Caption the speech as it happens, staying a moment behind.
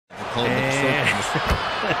hold the circles.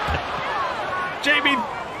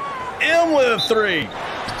 JBM with a 3.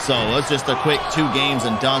 So it's just a quick 2 games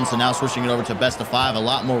and done. So now switching it over to best of 5. A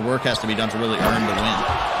lot more work has to be done to really earn the win.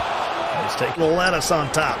 Let's take the lettuce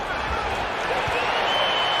on top.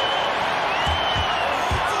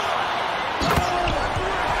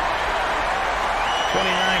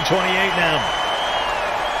 (29-28) now.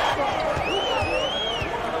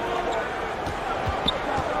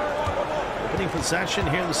 Opening possession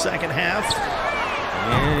here in the second half.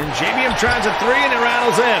 And JBM tries a 3 and it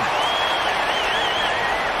rattles in.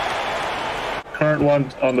 Current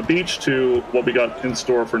one on the beach to what we got in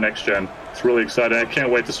store for next gen. It's really exciting. I can't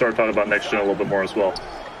wait to start talking about next gen a little bit more as well.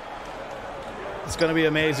 It's going to be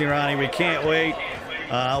amazing, Ronnie. We can't wait.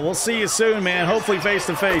 We'll see you soon, man. Hopefully face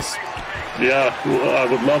to face. Yeah, I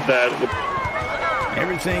would love that.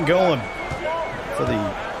 Everything going for the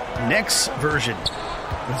next version.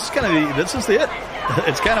 This is it.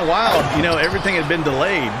 It's kind of wild. You know, everything had been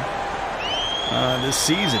delayed this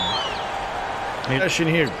season. Session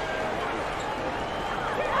here.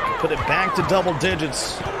 Put it back to double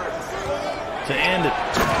digits to end it.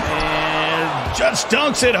 And just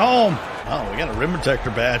dunks it home. Oh, we got a rim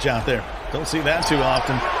protector badge out there. Don't see that too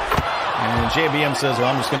often. And JBM says,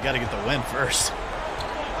 well, I'm just going to get the win first.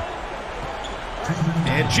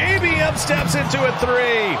 And JBM steps into a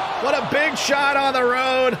 3. What a big shot on the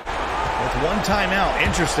road. With 1 timeout.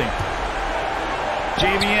 Interesting.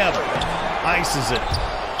 JBM ices it.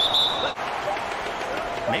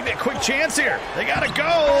 Maybe a quick chance here. They got to go.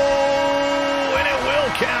 And it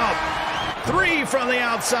will count. 3 from the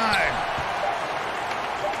outside.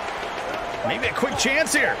 Maybe a quick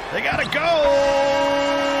chance here. They got to go.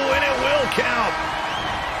 And it will count.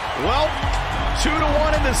 Well,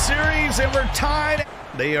 2-1 in the series, and we're tied.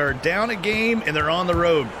 They are down a game, and they're on the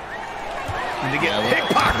road. And they get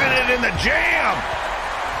pickpocketed in the jam.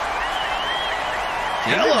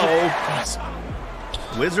 Hello.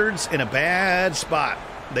 Wizards in a bad spot.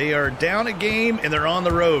 They are down a game, and they're on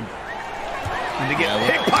the road. And they get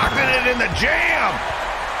pickpocketed in the jam.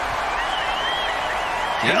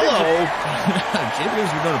 Hello.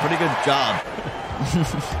 JBM's been doing a pretty good job.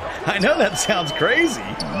 I know that sounds crazy.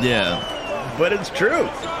 Yeah. But it's true.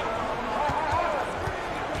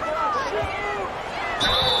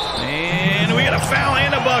 And we got a foul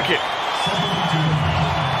and a bucket.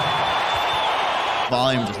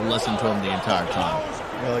 Volume, just listen to him the entire time.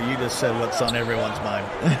 Well, you just said what's on everyone's mind.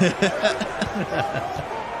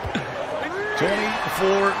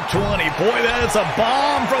 24-20. Boy, that is a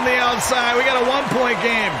bomb from the outside. We got a 1-point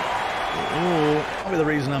game. Ooh, probably the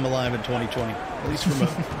reason I'm alive in 2020. At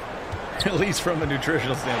least from a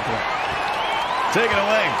nutritional standpoint. Take it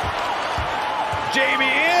away.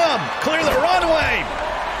 JBM, clear the runway.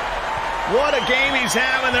 What a game he's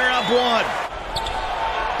having. They're up 1.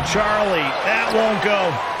 Charlie, that won't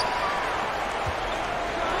go.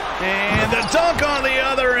 And the dunk on the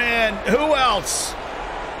other end. Who else?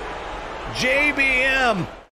 JBM.